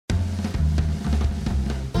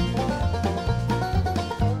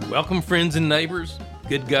Welcome, friends and neighbors,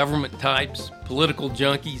 good government types, political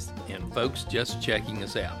junkies, and folks just checking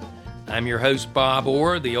us out. I'm your host, Bob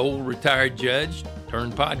Orr, the old retired judge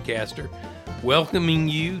turned podcaster, welcoming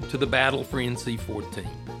you to the battle for NC-14,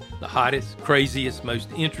 the hottest, craziest, most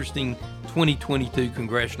interesting 2022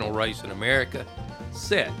 congressional race in America,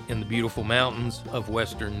 set in the beautiful mountains of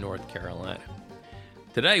western North Carolina.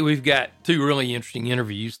 Today, we've got two really interesting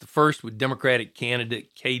interviews. The first with Democratic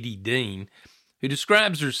candidate Katie Dean, who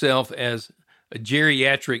describes herself as a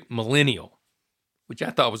geriatric millennial, which I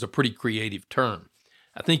thought was a pretty creative term.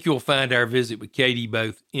 I think you'll find our visit with Katie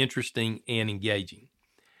both interesting and engaging.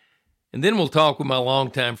 And then we'll talk with my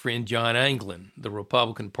longtime friend John Anglin, the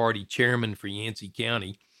Republican Party chairman for Yancey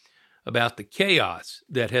County, about the chaos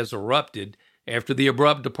that has erupted after the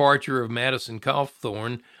abrupt departure of Madison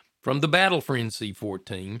Cawthorn from the battle for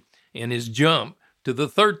NC-14 and his jump to the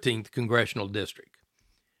 13th Congressional District.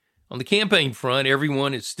 On the campaign front,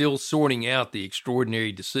 everyone is still sorting out the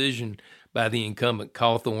extraordinary decision by the incumbent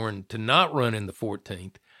Cawthorn to not run in the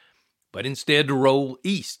 14th, but instead to roll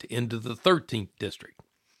east into the 13th district.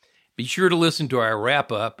 Be sure to listen to our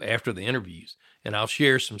wrap-up after the interviews, and I'll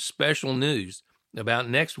share some special news about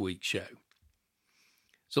next week's show.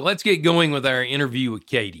 So let's get going with our interview with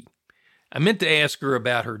Katie. I meant to ask her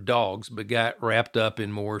about her dogs, but got wrapped up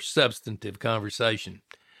in more substantive conversation.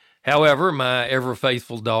 However, my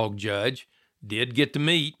ever-faithful dog judge did get to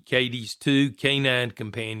meet Katie's two canine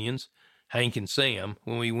companions, Hank and Sam,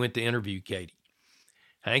 when we went to interview Katie.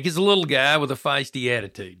 Hank is a little guy with a feisty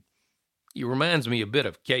attitude. He reminds me a bit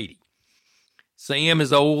of Katie. Sam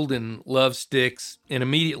is old and loves sticks and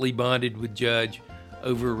immediately bonded with Judge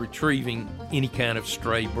over retrieving any kind of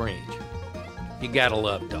stray branch. You gotta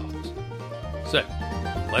love dogs. So,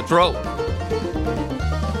 let's roll.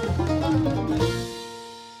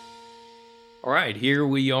 All right, here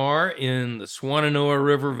we are in the Swannanoa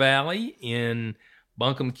River Valley in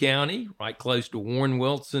Buncombe County, right close to Warren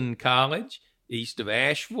Wilson College, east of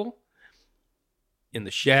Asheville, in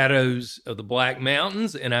the shadows of the Black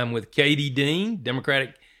Mountains, and I'm with Katie Dean,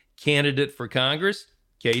 Democratic candidate for Congress.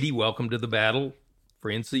 Katie, welcome to the battle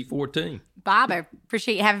for NC-14. Bob, I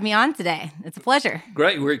appreciate you having me on today. It's a pleasure.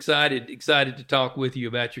 Great, we're excited to talk with you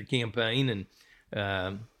about your campaign,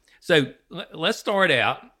 and so let's start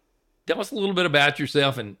out. Tell us a little bit about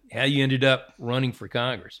yourself and how you ended up running for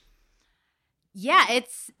Congress. Yeah,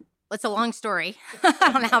 it's a long story.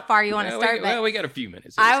 I don't know how far you want to start. We got a few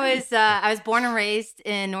minutes. I was born and raised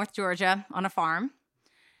in North Georgia on a farm,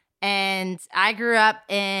 and I grew up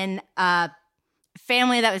in a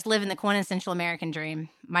family that was living the quintessential American dream.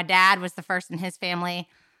 My dad was the first in his family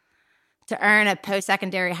to earn a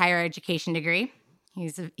post-secondary higher education degree.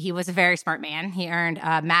 He was a very smart man. He earned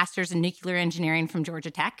a master's in nuclear engineering from Georgia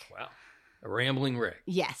Tech. Wow. A rambling wreck.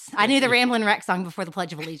 Yes. I knew the Ramblin' Wreck song before the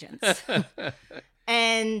Pledge of Allegiance.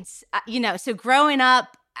 And, so growing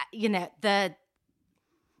up,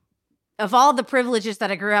 of all the privileges that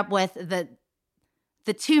I grew up with,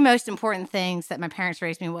 the two most important things that my parents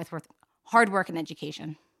raised me with were hard work and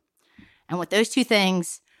education. And with those two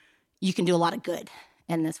things, you can do a lot of good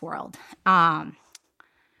in this world.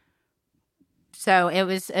 So it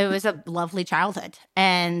was a lovely childhood,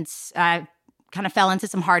 and I kind of fell into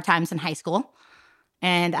some hard times in high school,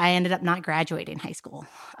 and I ended up not graduating high school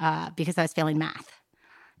because I was failing math.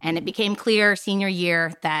 And it became clear senior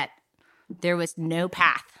year that there was no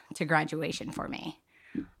path to graduation for me.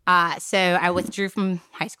 So I withdrew from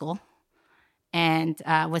high school, and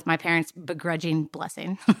with my parents' begrudging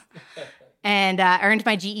blessing, and earned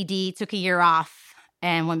my GED, took a year off,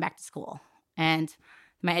 and went back to school. And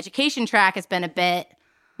my education track has been a bit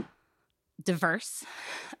diverse.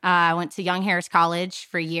 I went to Young Harris College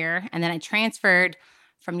for a year, and then I transferred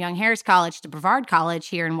from Young Harris College to Brevard College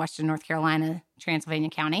here in western North Carolina,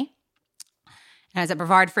 Transylvania County. And I was at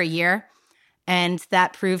Brevard for a year, and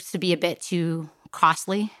that proved to be a bit too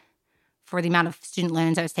costly for the amount of student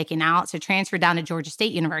loans I was taking out. So I transferred down to Georgia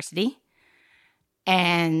State University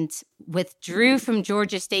and withdrew from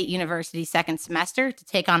Georgia State University second semester to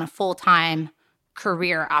take on a full-time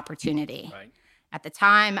career opportunity. Right. At the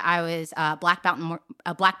time, I was a black belt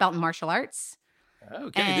in martial arts.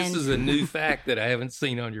 Okay, this is a new fact that I haven't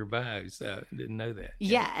seen on your bio, so I didn't know that.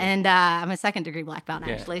 Yeah, and I'm a second-degree black belt,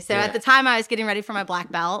 actually. So at the time, I was getting ready for my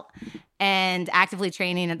black belt and actively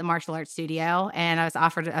training at the martial arts studio, and I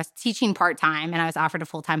was teaching part-time, and I was offered a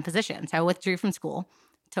full-time position. So I withdrew from school,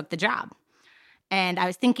 took the job. And I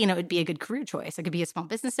was thinking it would be a good career choice. I could be a small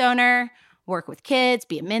business owner, work with kids,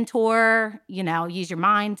 be a mentor, use your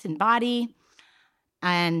mind and body.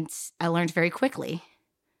 And I learned very quickly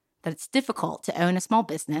that it's difficult to own a small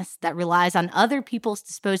business that relies on other people's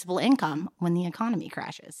disposable income when the economy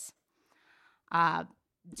crashes.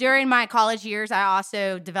 During my college years, I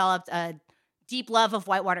also developed a deep love of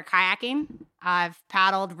whitewater kayaking. I've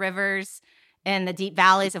paddled rivers in the deep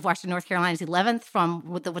valleys of western North Carolina's 11th,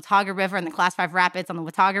 with the Watauga River and the Class 5 rapids on the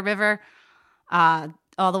Watauga River,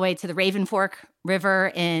 all the way to the Raven Fork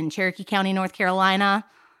River in Cherokee County, North Carolina,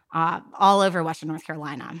 all over western North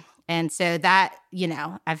Carolina. And so that,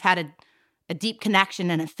 I've had a deep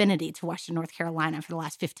connection and affinity to western North Carolina for the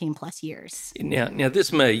last 15 plus years. Now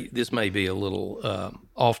this may be a little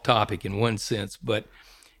off topic in one sense, but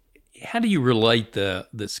how do you relate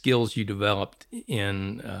the skills you developed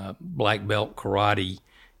in black belt karate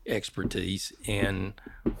expertise and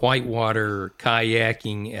whitewater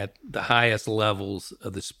kayaking at the highest levels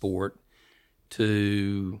of the sport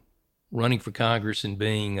to running for Congress and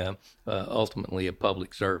being ultimately a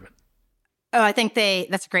public servant? Oh, I think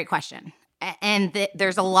that's a great question. And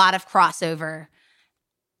there's a lot of crossover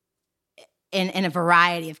in a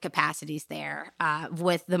variety of capacities there.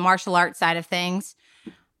 With the martial arts side of things,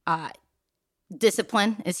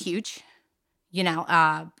 discipline is huge.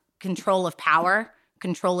 Control of power,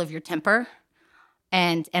 control of your temper.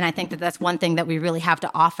 And I think that's one thing that we really have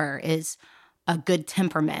to offer is a good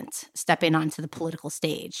temperament stepping onto the political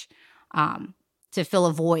stage to fill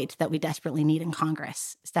a void that we desperately need in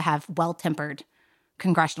Congress, is to have well-tempered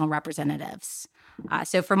congressional representatives.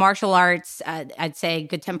 So for martial arts, I'd say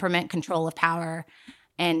good temperament, control of power,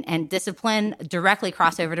 and discipline directly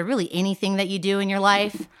cross over to really anything that you do in your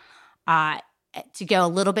life. To go a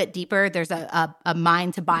little bit deeper, there's a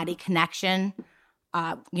mind-to-body connection,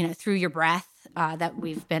 through your breath that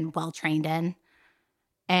we've been well-trained in.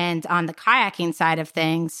 And on the kayaking side of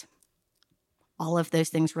things, all of those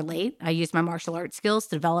things relate. I use my martial arts skills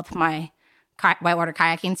to develop my whitewater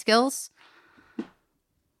kayaking skills.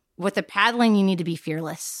 With the paddling, you need to be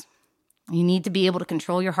fearless. You need to be able to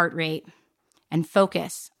control your heart rate and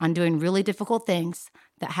focus on doing really difficult things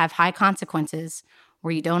that have high consequences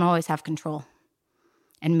where you don't always have control.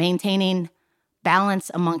 And maintaining balance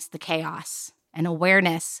amongst the chaos and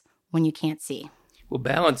awareness when you can't see. Well,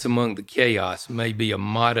 balance among the chaos may be a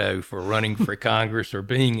motto for running for Congress or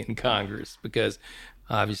being in Congress, because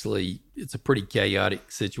obviously it's a pretty chaotic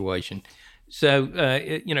situation. So,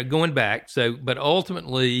 going back, but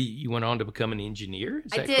ultimately you went on to become an engineer.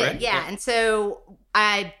 Is that correct? Yeah. And so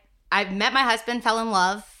I met my husband, fell in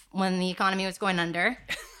love when the economy was going under.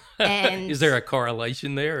 And is there a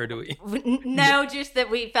correlation there, or do we? No, just that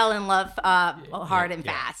we fell in love hard and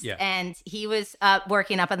fast. Yeah. And he was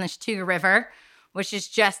working up on the Chattooga River, which is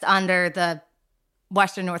just under the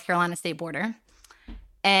western North Carolina state border.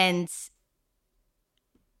 And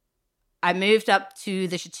I moved up to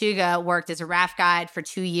the Chattooga, worked as a raft guide for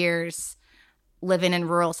 2 years, living in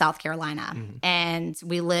rural South Carolina. Mm-hmm. And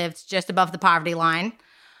we lived just above the poverty line,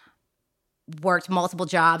 worked multiple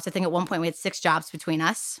jobs. I think at one point we had 6 jobs between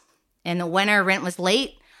us. In the winter, rent was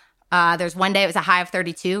late. There's one day it was a high of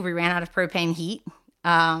 32. We ran out of propane heat.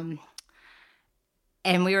 And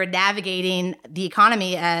we were navigating the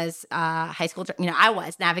economy as a high school, I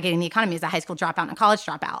was navigating the economy as a high school dropout and a college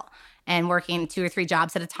dropout, and working 2 or 3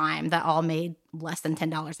 jobs at a time that all made less than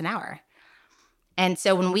 $10 an hour. And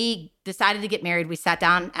so when we decided to get married, we sat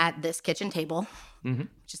down at this kitchen table, mm-hmm.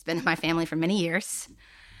 which has been in my family for many years,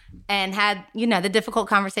 and had, the difficult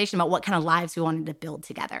conversation about what kind of lives we wanted to build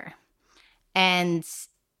together. And,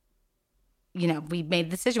 we made the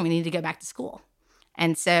decision we needed to go back to school.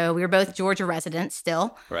 And so we were both Georgia residents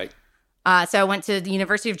still. Right. So I went to the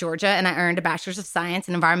University of Georgia and I earned a Bachelor's of Science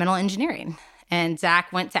in Environmental Engineering. And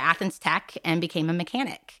Zach went to Athens Tech and became a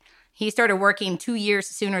mechanic. He started working 2 years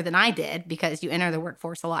sooner than I did because you enter the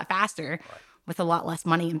workforce a lot faster with a lot less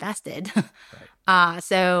money invested. Right.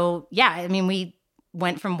 We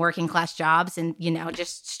went from working class jobs and,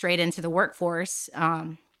 just straight into the workforce.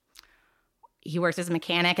 He worked as a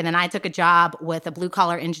mechanic, and then I took a job with a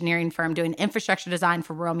blue-collar engineering firm doing infrastructure design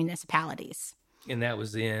for rural municipalities. And that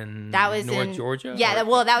was in Georgia? Yeah, that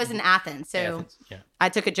was in Athens. So Athens, yeah. I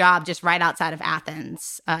took a job just right outside of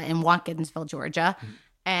Athens in Watkinsville, Georgia. Mm-hmm.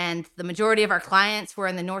 And the majority of our clients were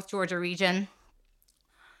in the North Georgia region.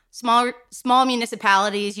 Small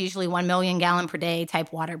municipalities, usually 1 million gallon per day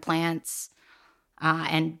type water plants,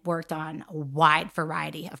 and worked on a wide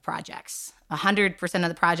variety of projects. 100% of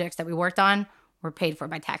the projects that we worked on were paid for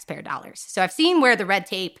by taxpayer dollars. So I've seen where the red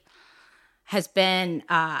tape has been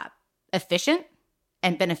efficient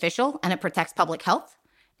and beneficial, and it protects public health.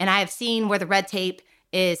 And I have seen where the red tape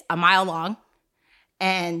is a mile long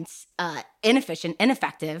and inefficient,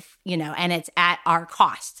 ineffective, and it's at our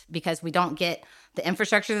cost because we don't get the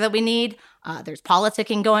infrastructure that we need. There's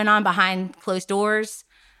politicking going on behind closed doors,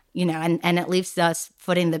 and it leaves us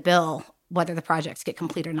footing the bill whether the projects get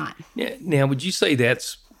complete or not. Yeah. Now, would you say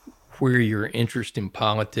that's where your interest in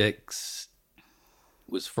politics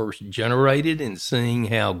was first generated, in seeing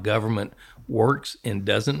how government works and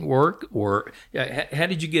doesn't work? Or how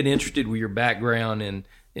did you get interested with your background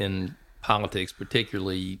in politics,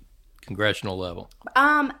 particularly congressional level?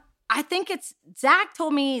 I think Zach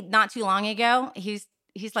told me not too long ago. He's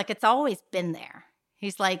like, it's always been there.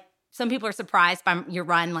 He's like, some people are surprised by your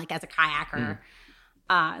run, like as a kayaker.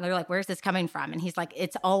 They're like, where's this coming from? And he's like,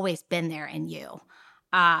 it's always been there in you.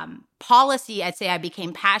 Policy, I'd say I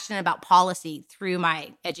became passionate about policy through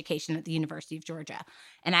my education at the University of Georgia.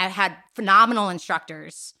 And I had phenomenal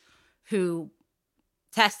instructors who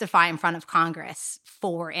testify in front of Congress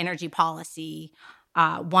for energy policy.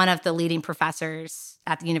 One of the leading professors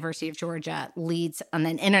at the University of Georgia leads on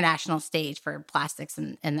an international stage for plastics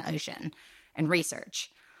in the ocean and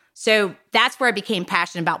research. So that's where I became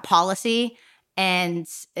passionate about policy, and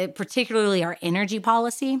particularly our energy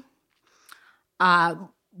policy.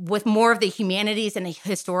 With more of the humanities and a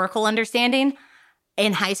historical understanding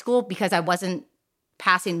in high school, because I wasn't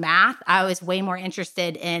passing math, I was way more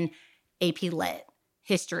interested in AP Lit,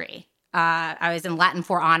 history. I was in Latin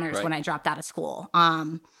 4 honors when I dropped out of school.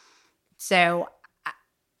 So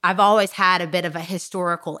I've always had a bit of a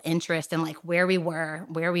historical interest in like where we were,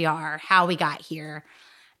 where we are, how we got here,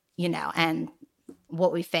 and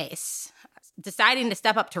what we face. Deciding to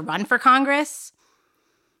step up to run for Congress.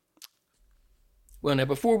 Well, now,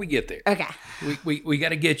 before we get there, okay, we got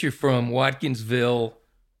to get you from Watkinsville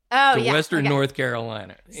to Western North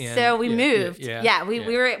Carolina. And, so we moved. We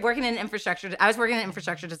We were working in infrastructure. I was working in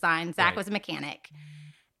infrastructure design. Zach was a mechanic.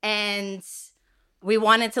 And we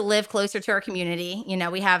wanted to live closer to our community.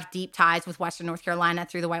 We have deep ties with Western North Carolina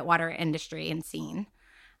through the whitewater industry and scene.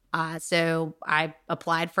 So I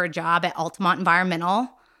applied for a job at Altamont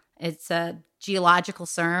Environmental. It's a geological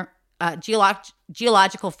firm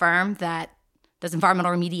that does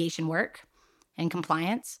environmental remediation work and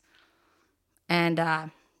compliance. And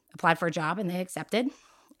applied for a job, and they accepted.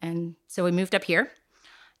 And so we moved up here.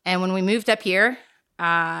 And when we moved up here,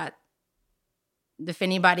 if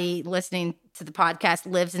anybody listening to the podcast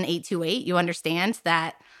lives in 828, you understand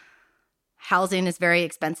that housing is very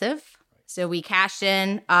expensive. So we cashed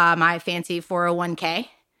in my fancy 401k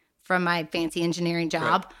from my fancy engineering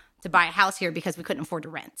job to buy a house here because we couldn't afford to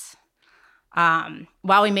rent.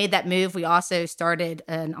 While we made that move, we also started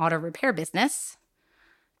an auto repair business.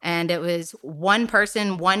 And it was one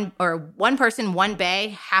person, one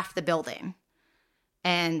bay, half the building.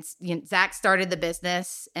 And Zach started the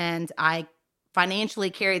business, and I financially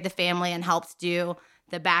carried the family and helped do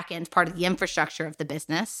the back end part of the infrastructure of the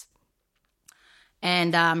business.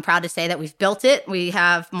 And I'm proud to say that we've built it. We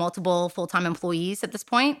have multiple full-time employees at this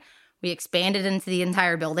point. We expanded into the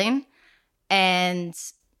entire building. And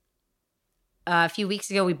a few weeks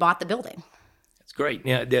ago, we bought the building. That's great.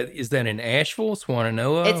 Now, is that in Asheville,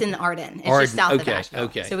 Swananoa? It's in Arden. It's just south of Asheville.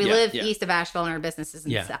 Okay. So we live east of Asheville, and our business is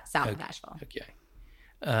in south of Asheville.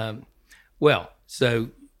 Okay. Well, so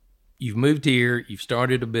you've moved here, you've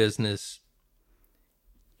started a business,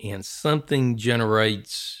 and something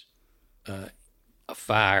generates a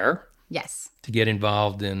fire. Yes. To get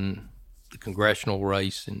involved in the congressional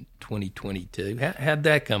race in 2022. How'd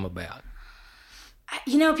that come about?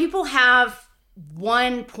 People have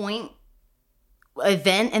one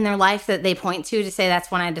event in their life that they point to say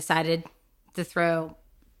that's when I decided to throw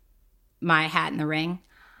my hat in the ring.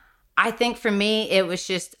 I think for me, it was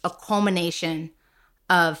just a culmination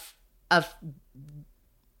of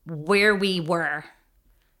where we were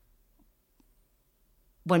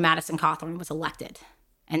when Madison Cawthorn was elected,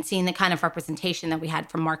 and seeing the kind of representation that we had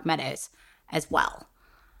from Mark Meadows as well.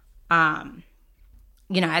 As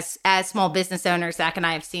small business owners, Zach and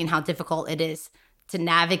I have seen how difficult it is to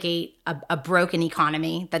navigate a broken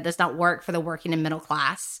economy that does not work for the working and middle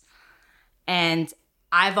class. And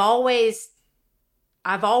I've always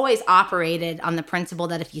operated on the principle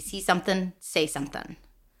that if you see something, say something.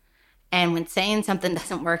 And when saying something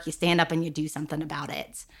doesn't work, you stand up and you do something about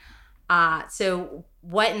it. So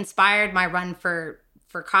what inspired my run for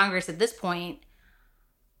Congress at this point,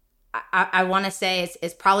 I want to say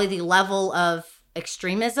is probably the level of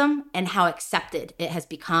extremism and how accepted it has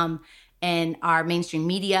become in our mainstream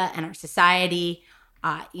media and our society,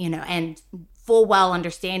 and full well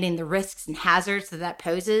understanding the risks and hazards that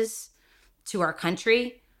poses to our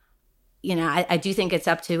country. I do think it's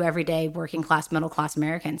up to everyday working class, middle class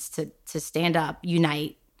Americans to stand up,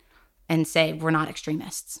 unite, and say we're not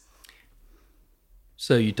extremists.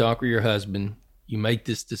 So you talk with your husband, you make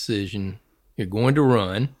this decision. You're going to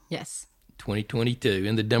run Yes. 2022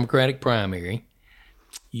 in the Democratic primary.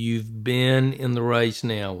 You've been in the race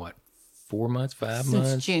now, what, 4 months, 5 months?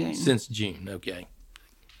 Since June. Since June, okay.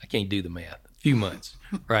 I can't do the math. A few months,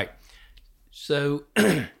 right. So,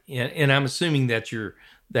 and I'm assuming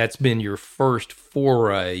that's been your first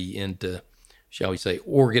foray into, shall we say,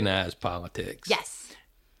 organized politics. Yes.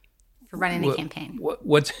 For running a campaign.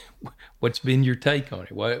 What's been your take on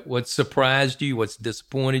it? What surprised you? What's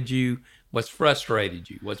disappointed you? What's frustrated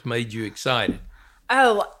you? What's made you excited?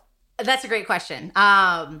 Oh, that's a great question.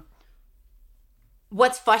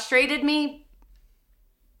 What's frustrated me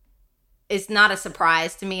is not a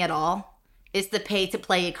surprise to me at all. It's the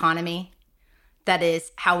pay-to-play economy that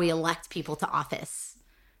is how we elect people to office.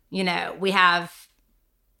 You know, we have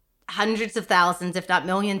hundreds of thousands, if not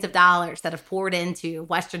millions of dollars that have poured into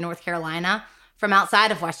Western North Carolina from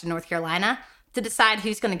outside of Western North Carolina to decide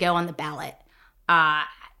who's going to go on the ballot.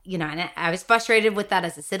 You know, and I was frustrated with that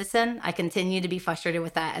as a citizen. I continue to be frustrated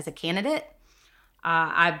with that as a candidate.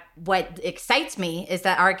 What excites me is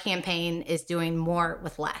that our campaign is doing more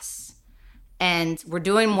with less. And we're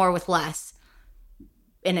doing more with less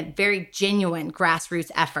in a very genuine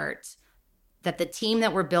grassroots effort that the team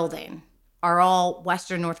that we're building are all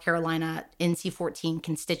Western North Carolina NC-14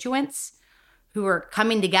 constituents who are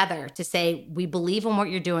coming together to say, we believe in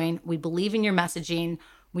what you're doing. We believe in your messaging.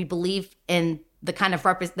 We believe in the kind of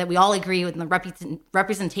that we all agree with, and the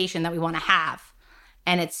representation that we want to have.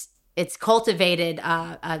 And it's cultivated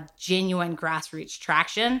a genuine grassroots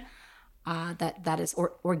traction that is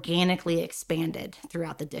organically expanded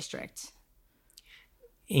throughout the district.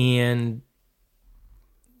 And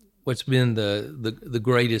what's been the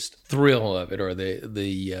greatest thrill of it, or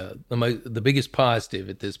the biggest positive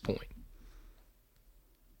at this point?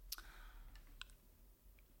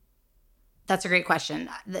 That's a great question.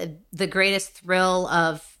 The greatest thrill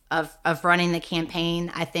of running the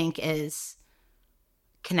campaign, I think, is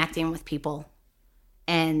connecting with people.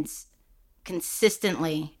 And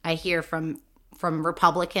consistently, I hear from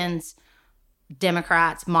Republicans,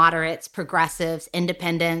 Democrats, moderates, progressives,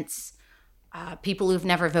 independents, people who've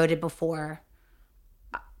never voted before.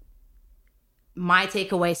 My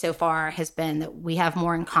takeaway so far has been that we have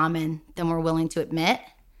more in common than we're willing to admit,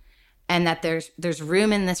 and that there's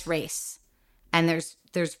room in this race, and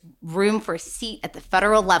there's room for a seat at the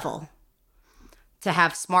federal level to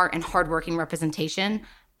have smart and hardworking representation,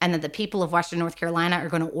 and that the people of Western North Carolina are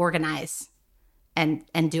going to organize and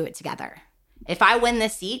do it together. If I win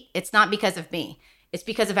this seat, it's not because of me. It's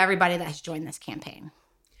because of everybody that has joined this campaign.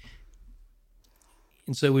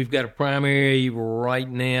 And so we've got a primary right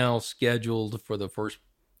now scheduled for the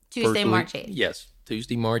Tuesday, March 8th. Yes,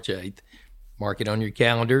 Tuesday, March 8th. Mark it on your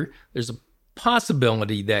calendar. There's a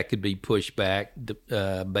possibility that could be pushed back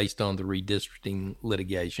based on the redistricting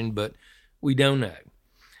litigation, but we don't know.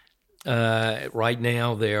 Right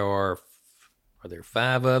now, are there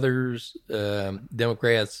 5 others,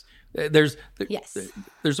 Democrats? Yes.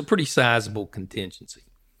 There's a pretty sizable contingency.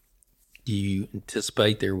 Do you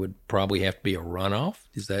anticipate there would probably have to be a runoff?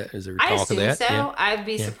 Is there talk of that? I assume so. Yeah. I'd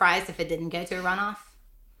be surprised if it didn't go to a runoff.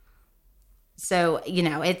 So,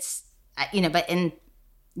 but in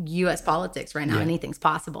U.S. politics right now, anything's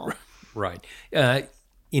possible. Right.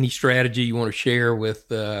 Any strategy you want to share with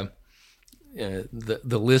the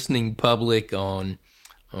listening public on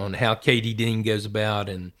how Katie Dean goes about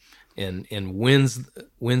and wins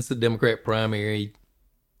the Democrat primary?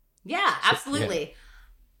 Yeah, absolutely.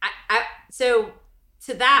 So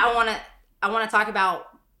to that, I want to talk about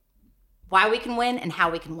why we can win and how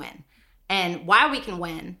we can win. And why we can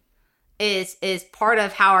win is part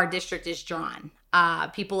of how our district is drawn.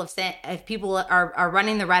 People have said, if people are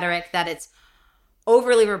running the rhetoric that it's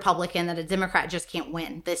overly Republican, that a Democrat just can't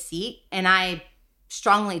win this seat, and I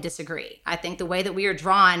strongly disagree. I think the way that we are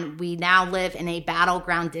drawn, we now live in a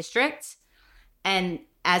battleground district, and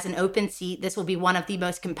as an open seat, this will be one of the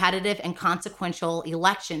most competitive and consequential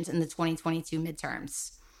elections in the 2022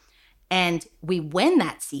 midterms. And we win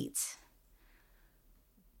that seat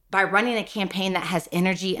by running a campaign that has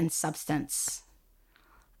energy and substance,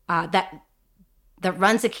 that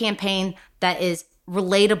runs a campaign that is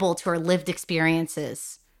relatable to our lived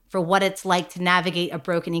experiences for what it's like to navigate a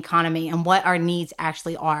broken economy and what our needs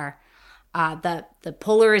actually are. The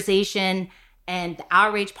polarization and the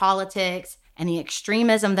outrage politics and the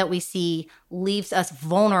extremism that we see leaves us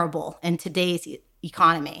vulnerable in today's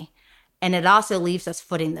economy. And it also leaves us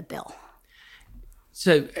footing the bill.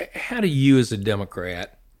 So how do you as a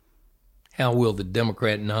Democrat, how will the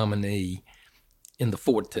Democrat nominee in the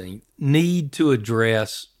 14th need to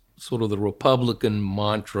address sort of the Republican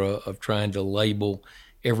mantra of trying to label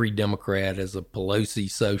every Democrat as a Pelosi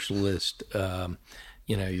socialist.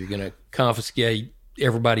 You're going to confiscate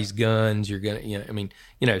everybody's guns. You're going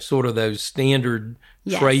to, sort of those standard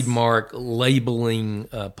trademark labeling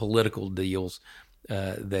political deals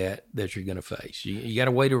that you're going to face. You got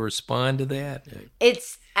a way to respond to that?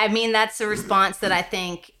 That's a response that I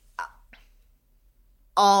think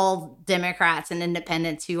all Democrats and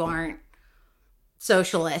independents who aren't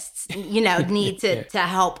socialists, need to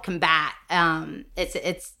help combat.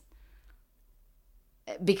 It's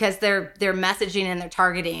because their messaging and their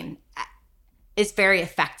targeting is very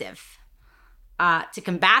effective. To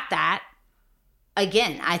combat that,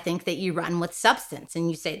 again, I think that you run with substance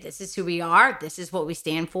and you say, this is who we are, this is what we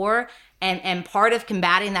stand for. And part of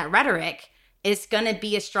combating that rhetoric is going to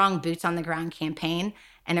be a strong boots on the ground campaign.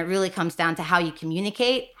 And it really comes down to how you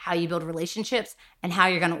communicate, how you build relationships, and how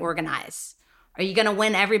you're going to organize. Are you going to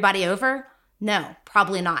win everybody over? No,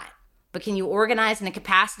 probably not. But can you organize in a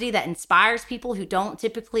capacity that inspires people who don't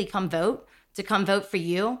typically come vote to come vote for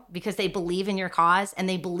you because they believe in your cause and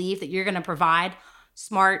they believe that you're going to provide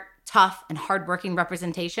smart, tough, and hardworking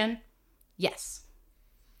representation? Yes.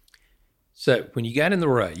 So when you got in the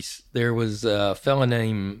race, there was a fella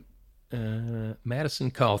named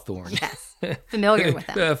Madison Cawthorn. Yes. Familiar with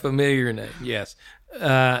him. A familiar name, yes.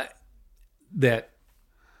 That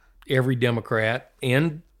every Democrat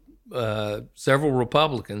and several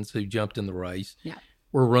Republicans who jumped in the race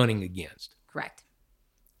were running against. Correct.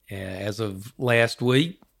 As of last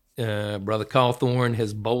week, Brother Cawthorn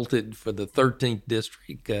has bolted for the 13th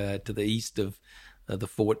district to the east of the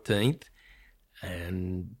 14th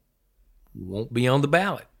and won't be on the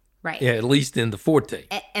ballot. Right. Yeah, at least in the 14th.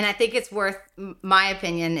 And I think it's worth, my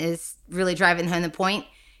opinion is really driving home the point.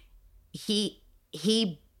 He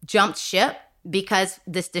jumped ship because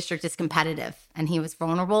this district is competitive and he was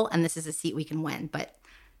vulnerable and this is a seat we can win. But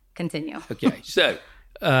continue. Okay. So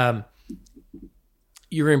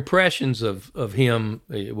your impressions of him,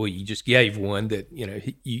 well, you just gave one that,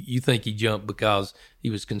 you think he jumped because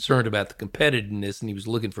he was concerned about the competitiveness and he was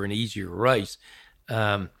looking for an easier race.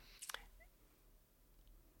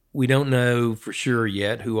 We don't know for sure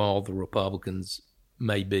yet who all the Republicans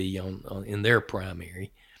may be in their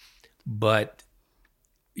primary, but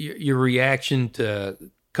your reaction to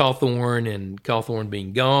Cawthorn and Cawthorn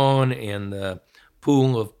being gone and the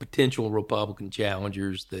pool of potential Republican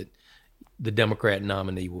challengers that the Democrat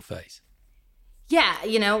nominee will face. Yeah,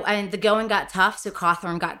 the going got tough, so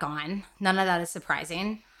Cawthorn got gone. None of that is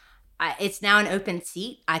surprising. It's now an open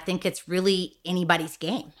seat. I think it's really anybody's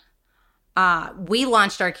game. We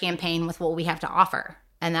launched our campaign with what we have to offer,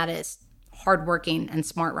 and that is hardworking and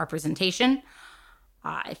smart representation.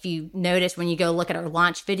 If you notice when you go look at our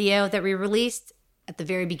launch video that we released at the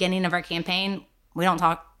very beginning of our campaign, we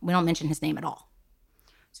don't mention his name at all.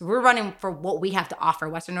 So we're running for what we have to offer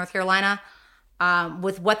Western North Carolina.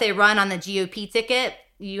 With what they run on the GOP ticket,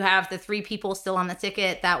 you have the 3 people still on the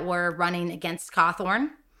ticket that were running against Cawthorn.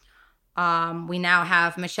 We now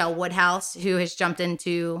have Michelle Woodhouse, who has jumped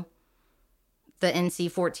into the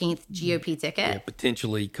NC 14th GOP ticket. Yeah,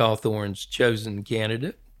 potentially Cawthorn's chosen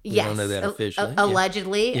candidate. We don't know that officially.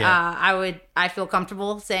 Allegedly. Yeah. I feel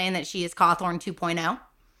comfortable saying that she is Cawthorn 2.0.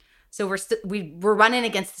 So we're running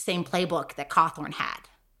against the same playbook that Cawthorn had.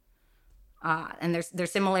 And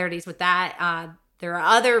there's similarities with that. There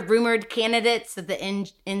are other rumored candidates that the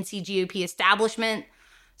NC GOP establishment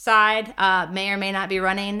side may or may not be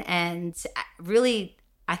running. And really,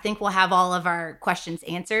 I think we'll have all of our questions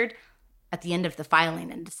answered at the end of the filing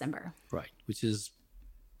in December. Right, which is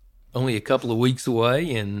only a couple of weeks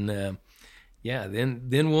away. And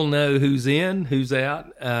then we'll know who's in, who's out.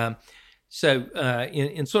 So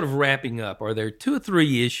in sort of wrapping up, are there 2 or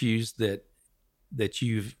 3 issues that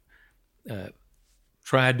you've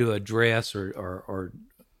tried to address or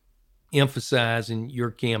emphasize in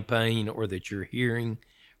your campaign or that you're hearing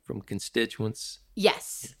from constituents?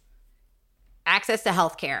 Yes. Access to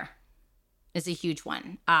health care is a huge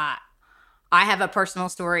one. I have a personal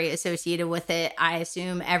story associated with it. I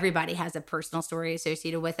assume everybody has a personal story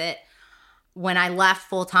associated with it. When I left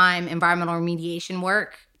full-time environmental remediation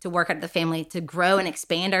work to work at the family, to grow and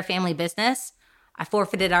expand our family business, I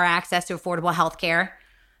forfeited our access to affordable health care.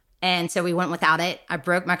 And so we went without it. I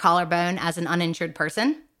broke my collarbone as an uninsured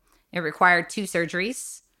person. It required 2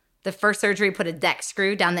 surgeries. The first surgery put a deck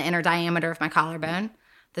screw down the inner diameter of my collarbone.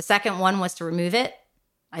 The second one was to remove it.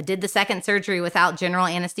 I did the second surgery without general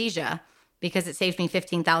anesthesia because it saved me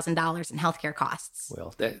 $15,000 in healthcare costs.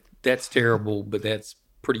 Well, that's terrible, but that's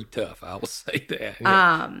pretty tough. I will say that.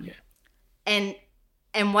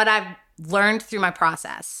 And what I've learned through my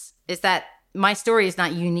process is that my story is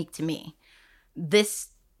not unique to me. This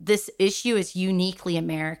this issue is uniquely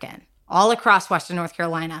American. All across Western North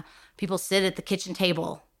Carolina, people sit at the kitchen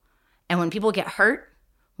table, and when people get hurt,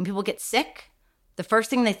 when people get sick, the first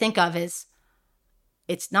thing they think of is,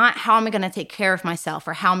 it's not how am I going to take care of myself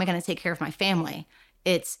or how am I going to take care of my family.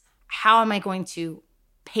 It's how am I going to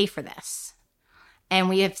pay for this? And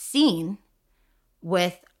we have seen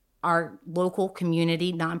with our local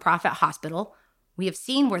community nonprofit hospital, we have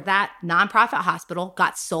seen where that nonprofit hospital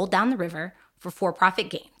got sold down the river for for-profit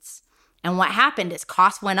gains. And what happened is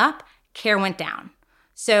costs went up, care went down.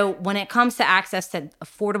 So when it comes to access to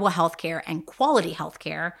affordable healthcare and quality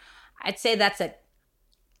healthcare, I'd say that's a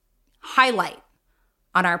highlight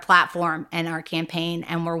on our platform and our campaign.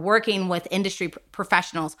 And we're working with industry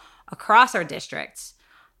professionals across our districts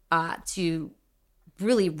to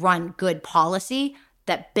really run good policy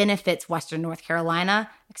that benefits Western North Carolina,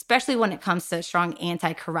 especially when it comes to a strong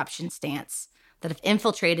anti-corruption stance that have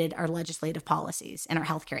infiltrated our legislative policies and our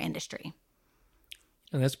healthcare industry.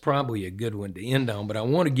 And that's probably a good one to end on, but I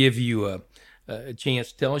want to give you a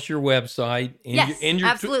chance to tell us your website and, yes, your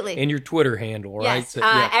absolutely. And your Twitter handle, right? Yes, so,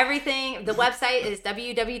 everything. The website is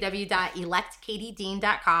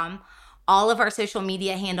www.electkatiedean.com. All of our social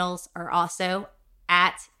media handles are also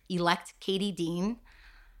at electkatiedean.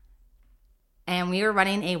 And we are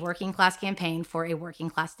running a working class campaign for a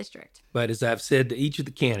working class district. But as I've said to each of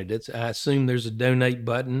the candidates, I assume there's a donate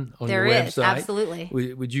button on your website. There is, absolutely.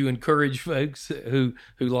 Would you encourage folks who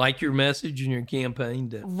like your message and your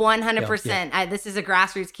campaign to 100%. Yeah. This is a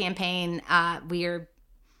grassroots campaign. We are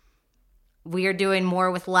doing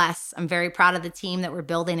more with less. I'm very proud of the team that we're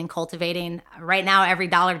building and cultivating. Right now, every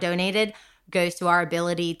dollar donated goes to our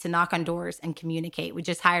ability to knock on doors and communicate. We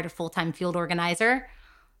just hired a full-time field organizer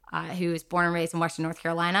who is born and raised in Western North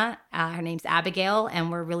Carolina. Her name's Abigail,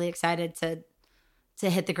 and we're really excited to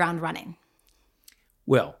hit the ground running.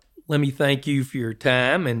 Well, let me thank you for your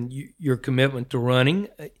time and your commitment to running.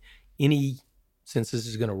 Since this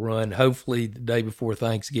is going to run hopefully the day before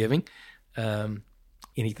Thanksgiving,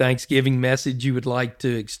 any Thanksgiving message you would like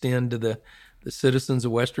to extend to the citizens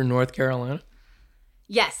of Western North Carolina?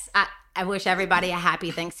 Yes, I wish everybody a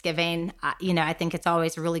happy Thanksgiving. I think it's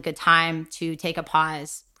always a really good time to take a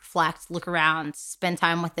pause, reflect, look around, spend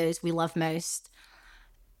time with those we love most.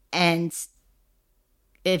 And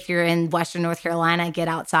if you're in Western North Carolina, get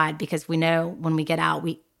outside, because we know when we get out,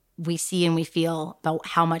 we see and we feel about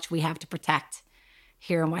how much we have to protect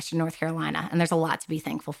here in Western North Carolina. And there's a lot to be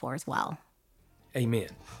thankful for as well. Amen.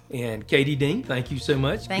 And Katie Dean, thank you so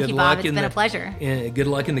much. Thank you, Bob. It's been a pleasure. Good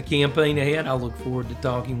luck in the campaign ahead. I look forward to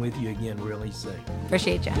talking with you again really soon.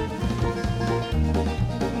 Appreciate you.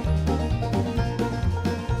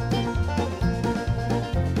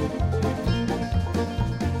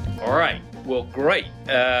 All right. Well, great.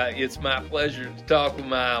 It's my pleasure to talk with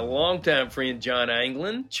my longtime friend, John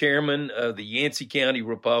Anglin, chairman of the Yancey County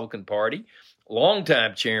Republican Party.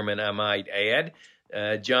 Longtime chairman, I might add.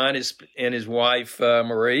 John and his wife,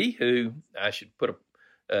 Marie, who I should put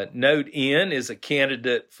a note in, is a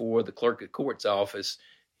candidate for the clerk of court's office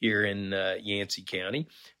here in Yancey County.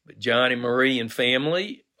 But John and Marie and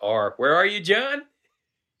family are, where are you, John?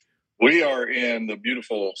 We are in the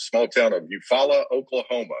beautiful small town of Eufaula,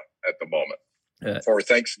 Oklahoma at the moment for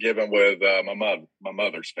Thanksgiving with my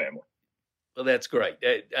mother's family. Well, that's great.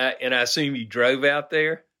 And I assume you drove out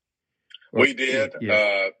there? We did.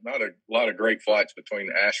 Yeah. Not a lot of great flights between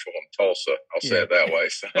Asheville and Tulsa, I'll say it that way.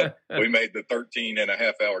 So we made the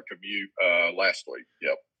 13-and-a-half-hour commute last week.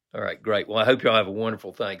 Yep. All right, great. Well, I hope y'all have a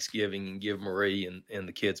wonderful Thanksgiving and give Marie and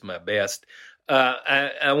the kids my best.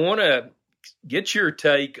 I want to get your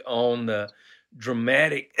take on the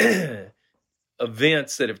dramatic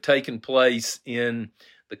events that have taken place in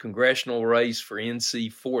the congressional race for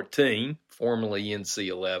NC 14, formerly NC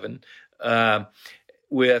 11,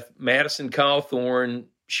 with Madison Cawthorn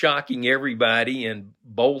shocking everybody and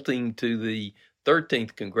bolting to the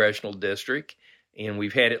 13th congressional district. And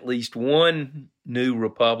we've had at least one new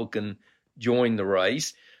Republican join the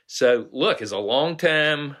race. So, look, as a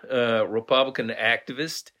longtime Republican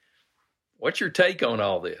activist, what's your take on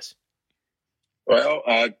all this? Well,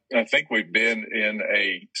 I think we've been in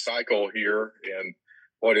a cycle here in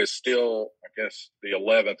what is still, I guess, the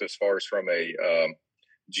 11th as far as from a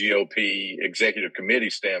GOP executive committee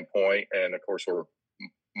standpoint. And, of course, we're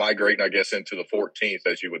migrating, I guess, into the 14th,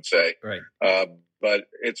 as you would say. Right. But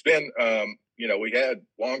it's been, we had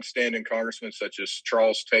longstanding congressmen such as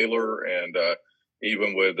Charles Taylor and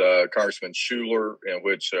even with Congressman Schuler, in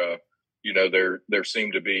which, there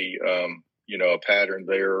seemed to be, a pattern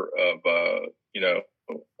there of,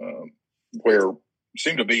 where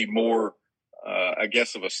seemed to be more I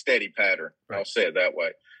guess, of a steady pattern. Right. I'll say it that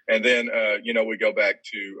way. And then, we go back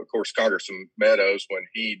to, of course, Congressman Meadows when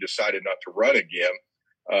he decided not to run again.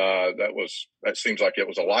 That seems like it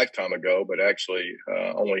was a lifetime ago, but actually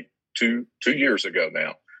only two years ago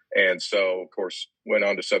now. And so, of course, went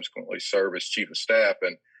on to subsequently serve as chief of staff.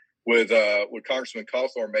 And with Congressman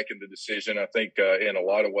Cawthorn making the decision, I think in a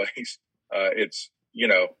lot of ways, it's,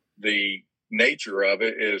 the nature of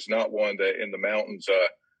it is not one that in the mountains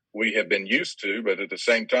we have been used to, but at the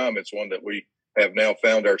same time, it's one that we have now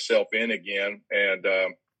found ourselves in again. And,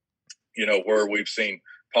 where we've seen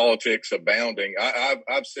politics abounding.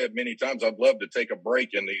 I've said many times I'd love to take a break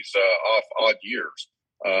in these odd years,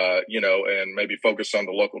 and maybe focus on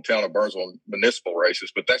the local town of Burnsville municipal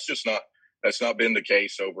races. But that's not been the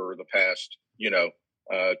case over the past,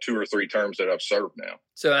 2 or 3 terms that I've served now.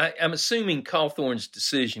 So I'm assuming Cawthorn's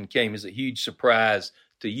decision came as a huge surprise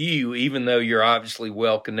to you, even though you're obviously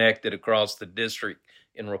well connected across the district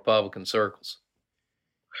in Republican circles.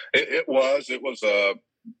 It was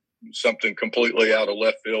something completely out of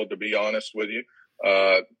left field, to be honest with you.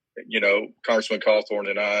 Congressman Cawthorn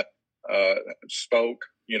and I spoke,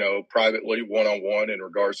 privately one-on-one in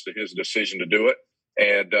regards to his decision to do it.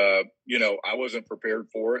 And, I wasn't prepared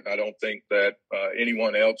for it. I don't think that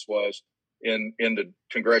anyone else was in the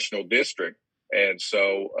congressional district. And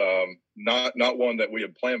so not one that we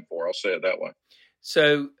had planned for. I'll say it that way.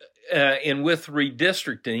 So, and with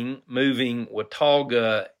redistricting, moving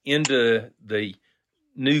Watauga into the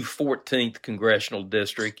new 14th congressional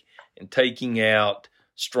district and taking out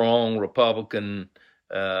strong Republican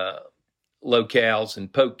locales in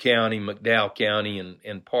Polk County, McDowell County,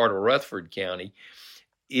 and part of Rutherford County,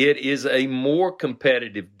 it is a more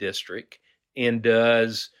competitive district. And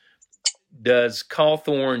does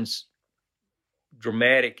Cawthorn's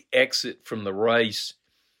dramatic exit from the race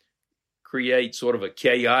create sort of a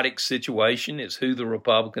chaotic situation as who the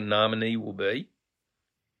Republican nominee will be?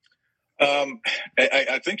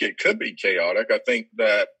 I think it could be chaotic. I think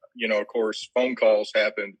that, of course, phone calls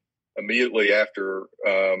happened immediately after,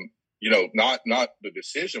 not the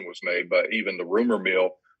decision was made, but even the rumor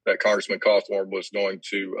mill that Congressman Cawthorn was going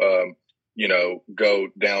to, go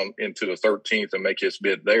down into the 13th and make his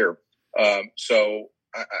bid there. So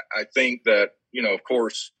I think that, of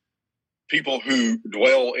course, people who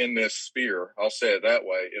dwell in this sphere, I'll say it that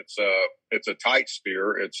way, it's a tight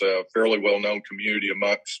sphere. It's a fairly well-known community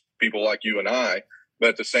amongst people like you and I. But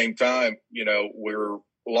at the same time, we're a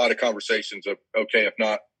lot of conversations of, okay, if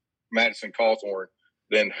not Madison Cawthorn,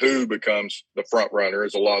 then who becomes the front runner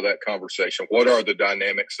is a lot of that conversation. What are the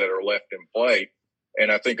dynamics that are left in play?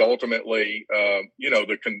 And I think ultimately,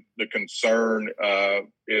 the concern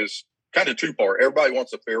is kind of two-part. Everybody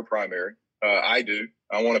wants a fair primary. I do.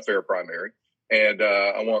 I want a fair primary. And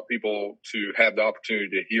I want people to have the opportunity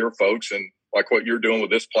to hear folks. And like what you're doing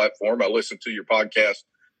with this platform, I listened to your podcast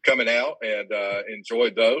coming out and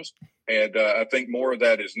enjoyed those. And I think more of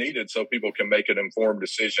that is needed so people can make an informed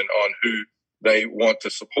decision on who they want to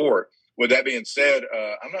support. With that being said,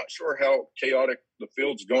 I'm not sure how chaotic the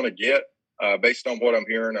field's going to get based on what I'm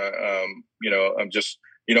hearing. I'm just,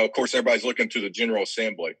 of course, everybody's looking to the General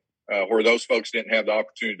Assembly. Where those folks didn't have the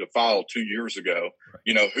opportunity to file 2 years ago,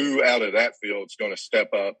 right. Who out of that field is going to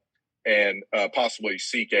step up and possibly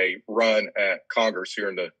seek a run at Congress here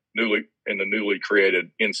in the newly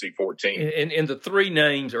created NC-14. And the 3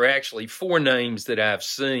 names are actually 4 names that I've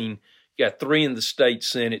seen. You got 3 in the state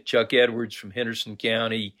Senate: Chuck Edwards from Henderson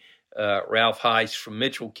County, Ralph Heiss from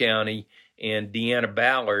Mitchell County, and Deanna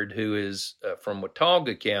Ballard, who is from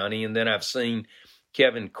Watauga County. And then I've seen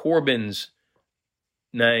Kevin Corbin's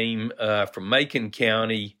name from Macon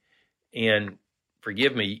County. And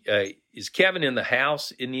forgive me, is Kevin in the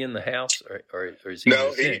House? Isn't he in the House? Or is he?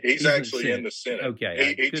 No, he's actually in the Senate.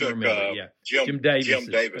 Okay. He took Jim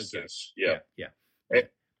Davis's. Okay. Yeah.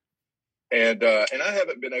 And I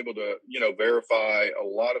haven't been able to, verify a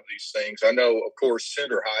lot of these things. I know, of course,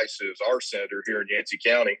 Senator Heiss is our senator here in Yancey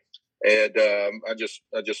County. And I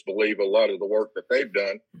just believe a lot of the work that they've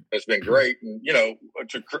done has been great. And,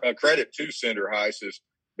 to credit to Senator Heiss has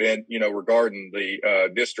been, regarding the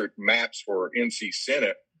district maps for NC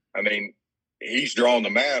Senate. I mean, he's drawn the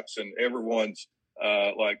maps and everyone's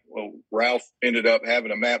Ralph ended up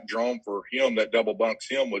having a map drawn for him that double bunks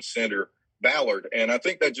him with Senator Ballard. And I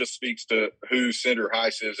think that just speaks to who Senator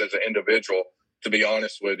Heiss is as an individual, to be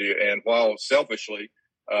honest with you. And while selfishly,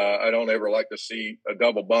 I don't ever like to see a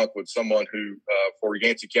double bunk with someone who, for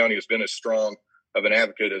Yancey County, has been as strong of an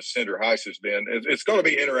advocate as Senator Heiss has been. It's going to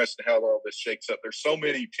be interesting how all this shakes up. There's so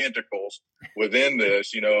many tentacles within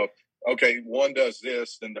this, okay, one does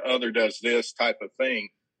this and the other does this type of thing.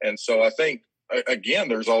 And so I think again,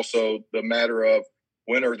 there's also the matter of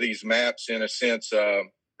when are these maps, in a sense,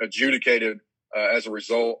 adjudicated as a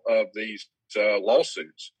result of these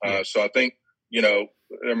lawsuits. So I think,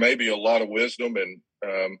 there may be a lot of wisdom, and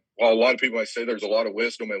while a lot of people might say there's a lot of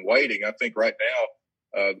wisdom in waiting, I think right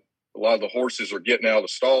now a lot of the horses are getting out of the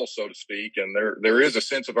stall, so to speak, and there is a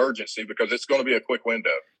sense of urgency because it's going to be a quick window.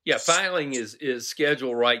 Yeah, filing is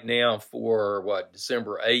scheduled right now for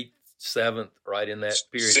December 8th, 7th, right in that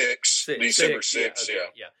period. December 6th,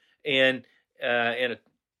 yeah. And in a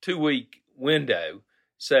 2-week window.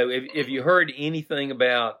 So if you heard anything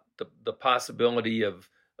about the possibility of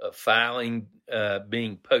filing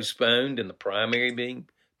being postponed and the primary being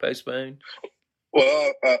postponed?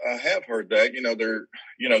 Well, I have heard that.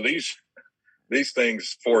 These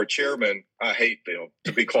things for a chairman, I hate them,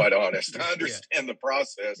 to be quite honest. I understand the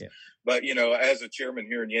process, but as a chairman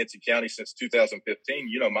here in Yancey County since 2015,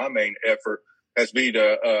 my main effort has been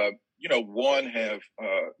to, have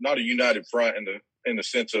not a united front in the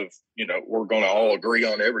sense of, we're going to all agree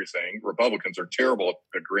on everything. Republicans are terrible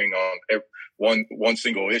at agreeing on one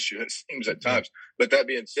single issue, it seems at times. But that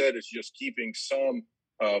being said, it's just keeping some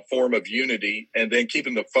form of unity and then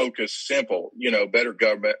keeping the focus simple, better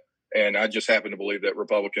government. And I just happen to believe that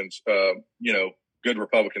Republicans, good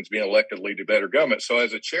Republicans being elected lead to better government. So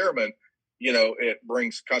as a chairman, it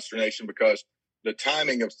brings consternation because the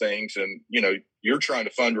timing of things and, you're trying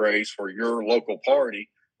to fundraise for your local party.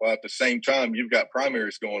 While at the same time, you've got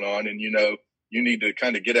primaries going on and, you need to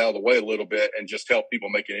kind of get out of the way a little bit and just help people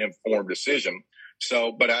make an informed decision.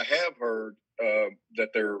 So, but I have heard that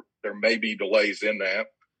there may be delays in that.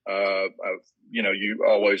 You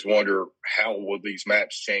always wonder how will these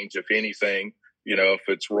maps change, if anything, if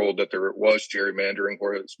it's ruled that there was gerrymandering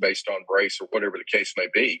where it's based on race or whatever the case may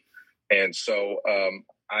be. And so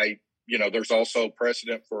there's also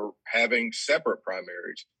precedent for having separate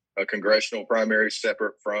primaries, congressional primaries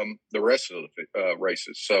separate from the rest of the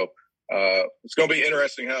races. So it's going to be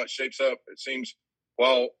interesting how it shapes up. It seems,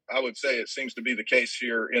 while I would say it seems to be the case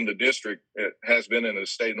here in the district, it has been in the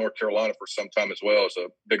state of North Carolina for some time as well, as a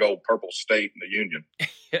big old purple state in the union.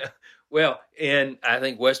 Yeah. Well, and I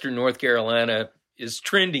think Western North Carolina is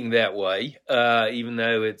trending that way, even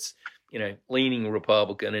though it's, leaning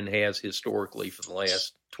Republican and has historically for the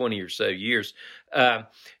last 20 or so years.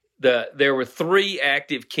 There were 3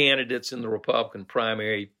 active candidates in the Republican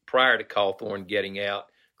primary prior to Cawthorn getting out: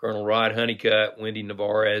 Colonel Rod Honeycutt, Wendy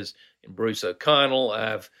Navarez, and Bruce O'Connell.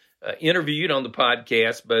 I've interviewed on the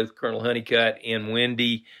podcast both Colonel Honeycutt and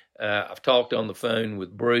Wendy. I've talked on the phone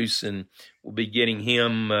with Bruce, and we'll be getting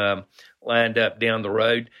him lined up down the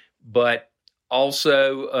road. But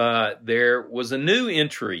also, there was a new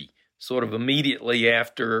entry sort of immediately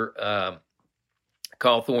after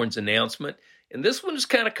Cawthorn's announcement, and this one is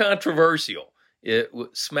kind of controversial. It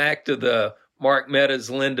smacked of the Mark Meadows,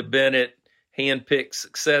 Linda Bennett handpicked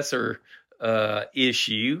successor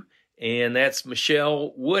issue, and that's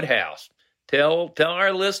Michelle Woodhouse. Tell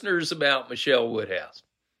our listeners about Michelle Woodhouse.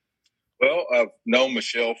 Well, I've known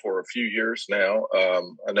Michelle for a few years now.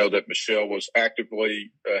 I know that Michelle has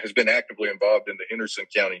been actively involved in the Henderson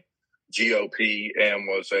County GOP and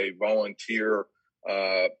was a volunteer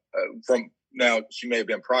now she may have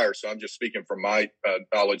been prior, so I'm just speaking from my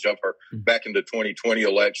knowledge of her back in the 2020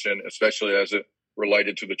 election, especially as it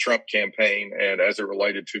related to the Trump campaign and as it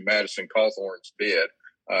related to Madison Cawthorn's bid.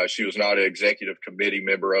 She was not an executive committee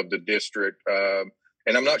member of the district.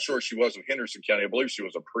 And I'm not sure she was of Henderson County. I believe she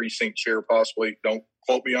was a precinct chair, possibly. Don't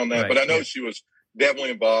quote me on that. Right, but I know she was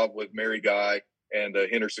definitely involved with Mary Guy and the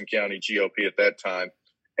Henderson County GOP at that time.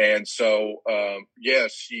 And so,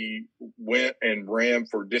 yes, she went and ran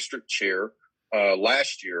for district chair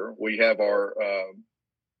last year. We have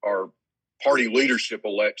our party leadership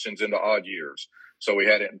elections in the odd years. So we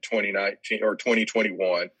had it in 2019 or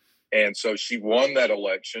 2021. And so she won that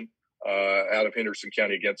election out of Henderson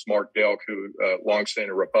County against Mark Delk, who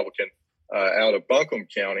longstanding Republican out of Buncombe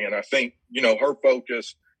County. And I think, her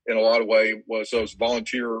focus in a lot of ways was those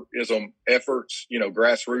volunteerism efforts,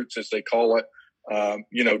 grassroots, as they call it,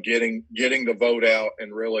 getting the vote out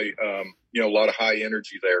and really, a lot of high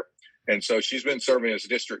energy there. And so she's been serving as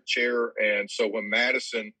district chair. And so when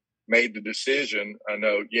Madison made the decision, I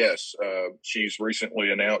know, yes, she's recently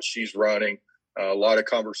announced she's running. A lot of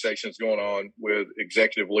conversations going on with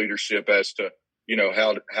executive leadership as to,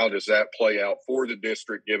 how does that play out for the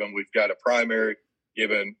district, given we've got a primary,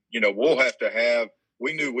 given,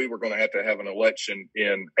 we knew we were going to have an election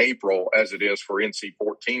in April as it is for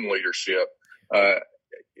NC-14 leadership.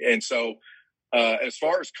 And so as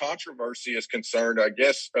far as controversy is concerned, I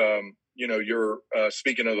guess, you're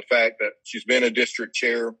speaking of the fact that she's been a district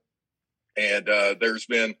chair and there's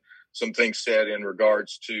been some things said in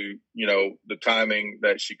regards to, the timing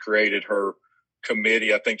that she created her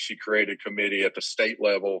committee. I think she created a committee at the state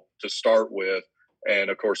level to start with. And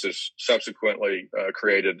of course, has subsequently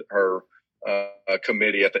created her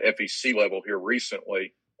committee at the FEC level here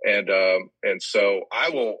recently. And so I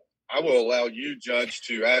will allow you, Judge,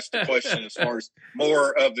 to ask the question as far as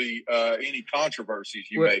more of the any controversies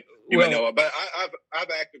you may know. But I've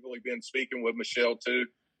actively been speaking with Michelle too.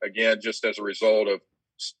 Again, just as a result of,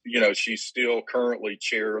 she's still currently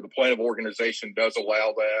chair. The plaintiff organization does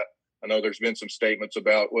allow that. I know there's been some statements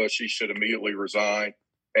about, well, she should immediately resign.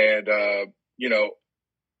 And,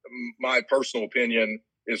 my personal opinion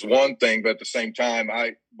is one thing, but at the same time,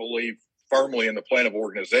 I believe firmly in the plaintiff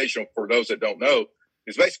organization. For those that don't know,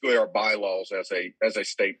 is basically our bylaws as a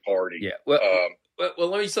state party. Yeah. Well,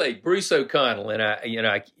 let me say, Bruce O'Connell, and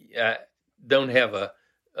I don't have a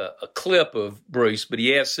clip of Bruce, but he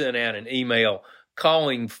has sent out an email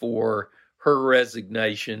calling for her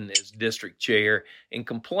resignation as district chair and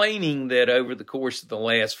complaining that over the course of the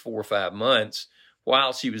last 4 or 5 months,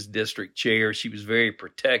 while she was district chair, she was very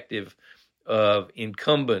protective of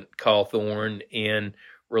incumbent Cawthorn and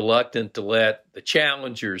reluctant to let the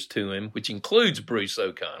challengers to him, which includes Bruce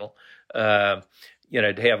O'Connell, to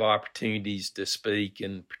have opportunities to speak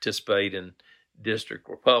and participate in district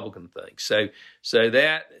Republican things. So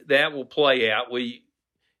that will play out.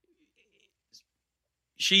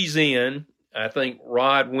 She's in. I think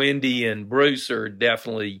Rod, Wendy, and Bruce are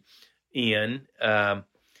definitely in.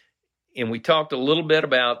 And we talked a little bit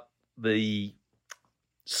about the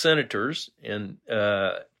senators and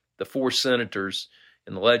the 4 senators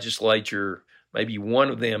in the legislature, maybe one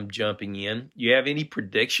of them jumping in. You have any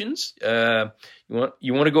predictions? You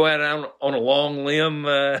want to go out on a long limb,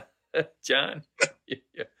 John?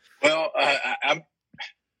 Yeah. Well, I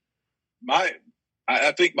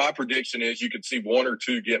think my prediction is you could see 1 or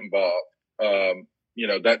 2 get involved.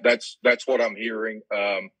 That's what I'm hearing.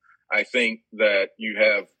 I think that you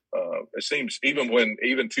have. It seems even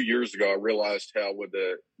 2 years ago, I realized how with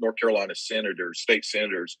the North Carolina senators, state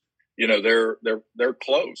senators, they're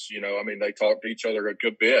close. They talk to each other a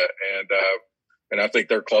good bit, and I think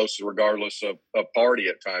they're close regardless of party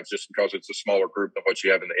at times, just because it's a smaller group than what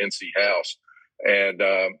you have in the NC House.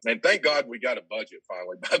 And thank God we got a budget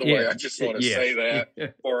finally. By the way, I just want to say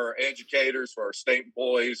that for our educators, for our state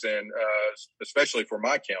employees, and especially for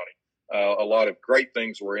my county. A lot of great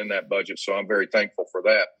things were in that budget, so I'm very thankful for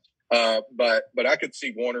that. But I could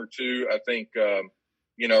see 1 or 2. I think I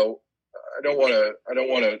don't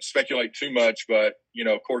want to speculate too much, but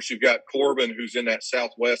of course you've got Corbin, who's in that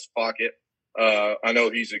Southwest pocket. I know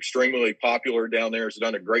he's extremely popular down there. Has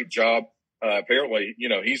done a great job. Apparently,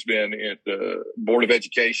 he's been at the Board of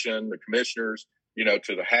Education, the commissioners,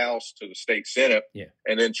 to the House, to the state Senate,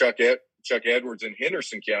 and then Chuck Edwards in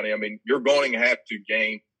Henderson County. You're going to have to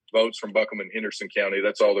gain votes from Buckham and Henderson County.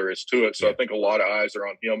 That's all there is to it. So I think a lot of eyes are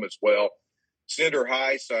on him as well. Senator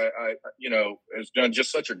Heiss, has done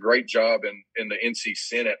just such a great job in the NC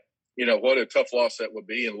Senate. What a tough loss that would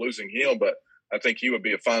be in losing him, but I think he would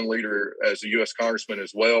be a fine leader as a U.S. congressman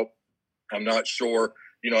as well. I'm not sure.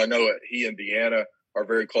 I know he and Deanna are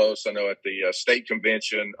very close. I know at the state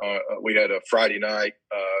convention, we had a Friday night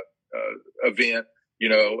event,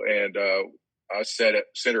 and I sat at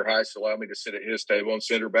Senator Heiss, allowed me to sit at his table, and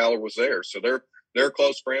Senator Ballard was there. So they're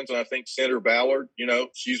close friends, and I think Senator Ballard,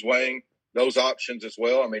 she's weighing those options as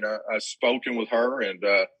well. I've spoken with her, and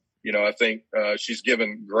I think she's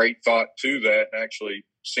given great thought to that. And actually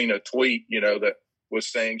seen a tweet, that was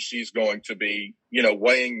saying she's going to be,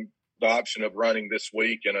 weighing the option of running this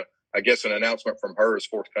week, and I guess an announcement from her is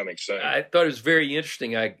forthcoming soon. I thought it was very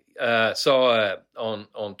interesting. I saw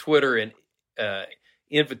on Twitter an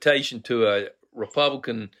invitation to a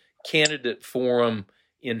Republican candidate forum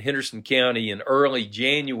in Henderson County in early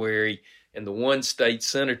January, and the one state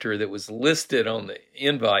senator that was listed on the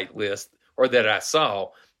invite list, or that I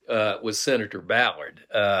saw, was Senator Ballard.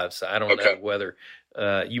 So I don't know whether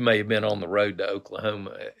you may have been on the road to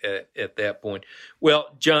Oklahoma at that point.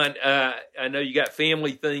 Well, John, I know you got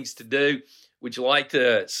family things to do. Would you like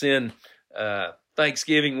to send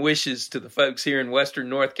Thanksgiving wishes to the folks here in Western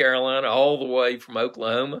North Carolina, all the way from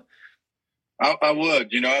Oklahoma? I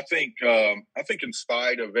would. I think in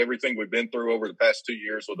spite of everything we've been through over the past 2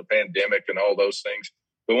 years with the pandemic and all those things,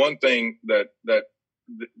 the one thing that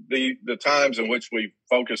the times in which we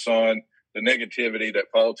focus on the negativity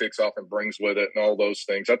that politics often brings with it and all those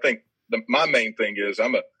things, I think my main thing is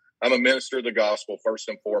I'm a minister of the gospel first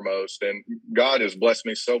and foremost, and God has blessed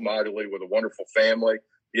me so mightily with a wonderful family,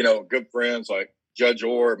 good friends like Judge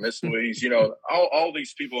Orr, Miss Louise, all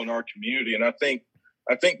these people in our community. And I think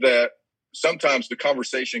that sometimes the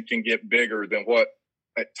conversation can get bigger than what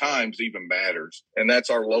at times even matters. And that's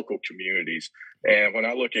our local communities. And when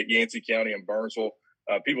I look at Yancey County and Burnsville,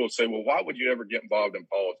 people would say, well, why would you ever get involved in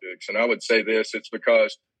politics? And I would say this, it's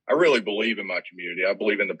because I really believe in my community. I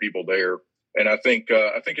believe in the people there. And I think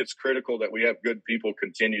it's critical that we have good people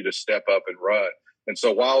continue to step up and run. And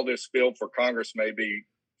so while this field for Congress may be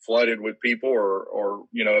flooded with people or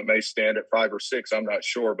it may stand at 5 or 6, I'm not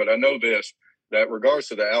sure. But I know this, that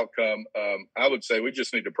regardless of the outcome, I would say we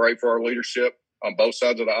just need to pray for our leadership on both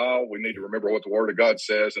sides of the aisle. We need to remember what the Word of God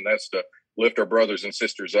says, and that's to lift our brothers and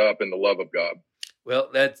sisters up in the love of God.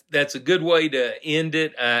 Well, that's a good way to end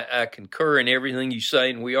it. I concur in everything you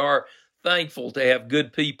say, and we are thankful to have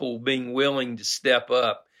good people being willing to step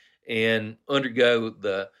up and undergo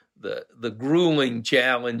the grueling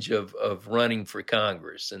challenge of running for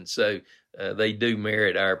Congress. And so they do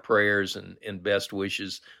merit our prayers and best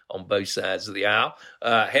wishes on both sides of the aisle.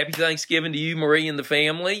 Happy Thanksgiving to you, Marie, and the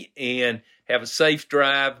family, and have a safe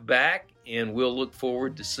drive back. And we'll look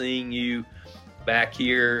forward to seeing you back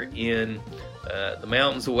here in the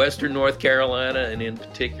mountains of western North Carolina, and in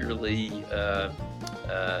particularly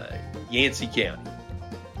Yancey County.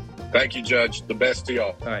 Thank you, Judge. The best to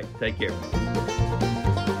y'all. All right. Take care.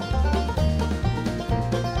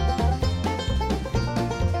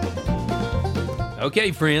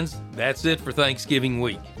 Okay, friends, that's it for Thanksgiving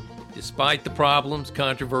week. Despite the problems,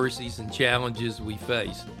 controversies, and challenges we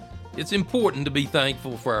face, it's important to be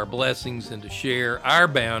thankful for our blessings and to share our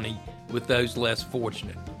bounty with those less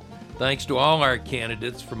fortunate. Thanks to all our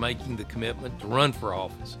candidates for making the commitment to run for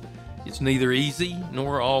office. It's neither easy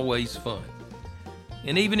nor always fun.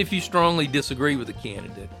 And even if you strongly disagree with a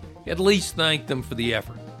candidate, at least thank them for the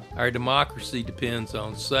effort. Our democracy depends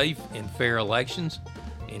on safe and fair elections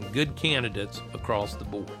and good candidates across the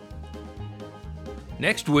board.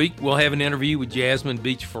 Next week, we'll have an interview with Jasmine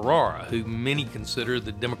Beach Ferrara, who many consider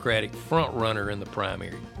the Democratic frontrunner in the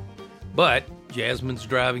primary. But Jasmine's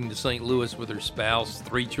driving to St. Louis with her spouse,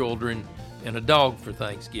 3 children, and a dog for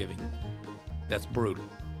Thanksgiving. That's brutal.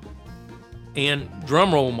 And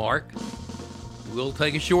drumroll, Mark, we'll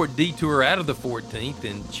take a short detour out of the 14th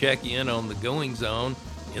and check in on the goings-on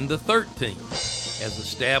in the 13th, as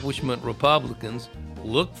establishment Republicans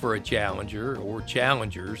look for a challenger or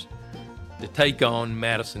challengers to take on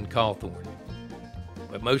Madison Cawthorn.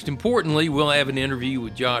 But most importantly, we'll have an interview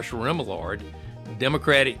with Josh Remillard,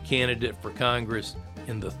 Democratic candidate for Congress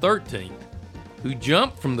in the 13th, who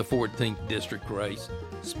jumped from the 14th district race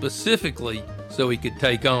specifically so he could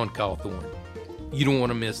take on Cawthorn. You don't want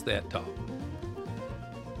to miss that talk.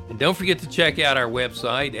 And don't forget to check out our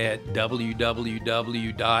website at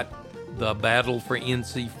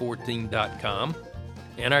www.thebattlefornc14.com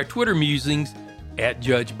and our Twitter musings at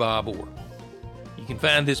Judge Bob Orr. You can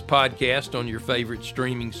find this podcast on your favorite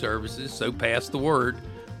streaming services, so pass the word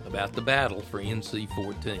about the battle for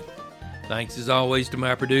NC-14. Thanks as always to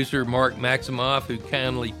my producer, Mark Maximoff, who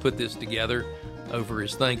kindly put this together over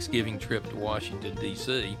his Thanksgiving trip to Washington,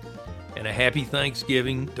 D.C. And a happy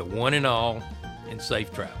Thanksgiving to one and all, and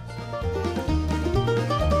safe travel.